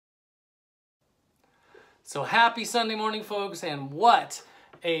So happy Sunday morning, folks, and what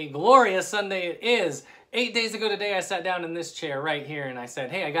a glorious Sunday it is. 8 days ago today, I sat down in this chair right here and I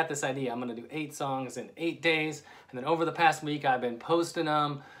said, hey, I got this idea. I'm going to do 8 songs in 8 days. And then over the past week, I've been posting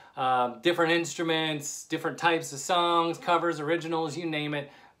them, different instruments, different types of songs, covers, originals, you name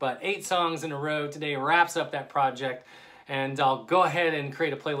it. But 8 songs in a row today wraps up that project. And I'll go ahead and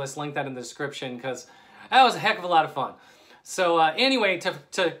create a playlist, link that in the description, because that was a heck of a lot of fun. So anyway,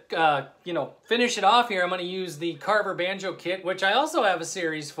 to finish it off here, I'm going to use the Carver banjo kit, which I also have a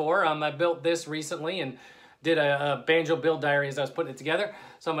series for. I built this recently and did a banjo build diary as I was putting it together.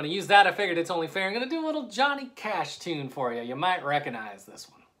 So I'm going to use that. I figured it's only fair. I'm going to do a little Johnny Cash tune for you. You might recognize this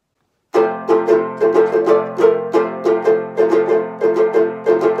one.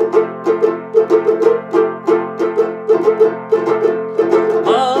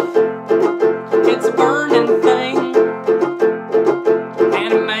 Love, it's a burning thing.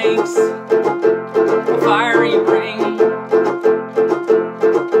 A fiery ring,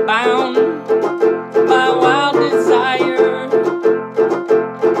 bound by wild desire.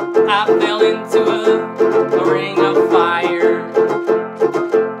 I fell into a ring of fire.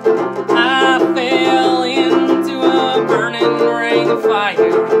 I fell into a burning ring of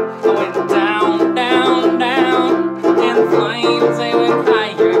fire. I went down, down, down, and the flames, they went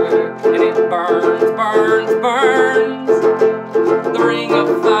higher. And it burns, burns, burns, the ring of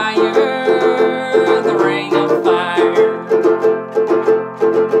fire.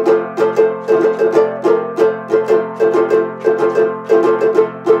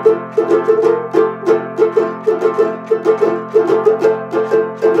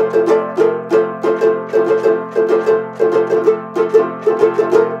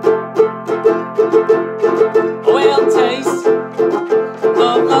 Well, taste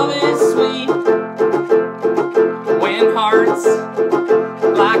of love is sweet when hearts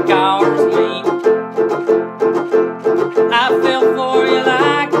like ours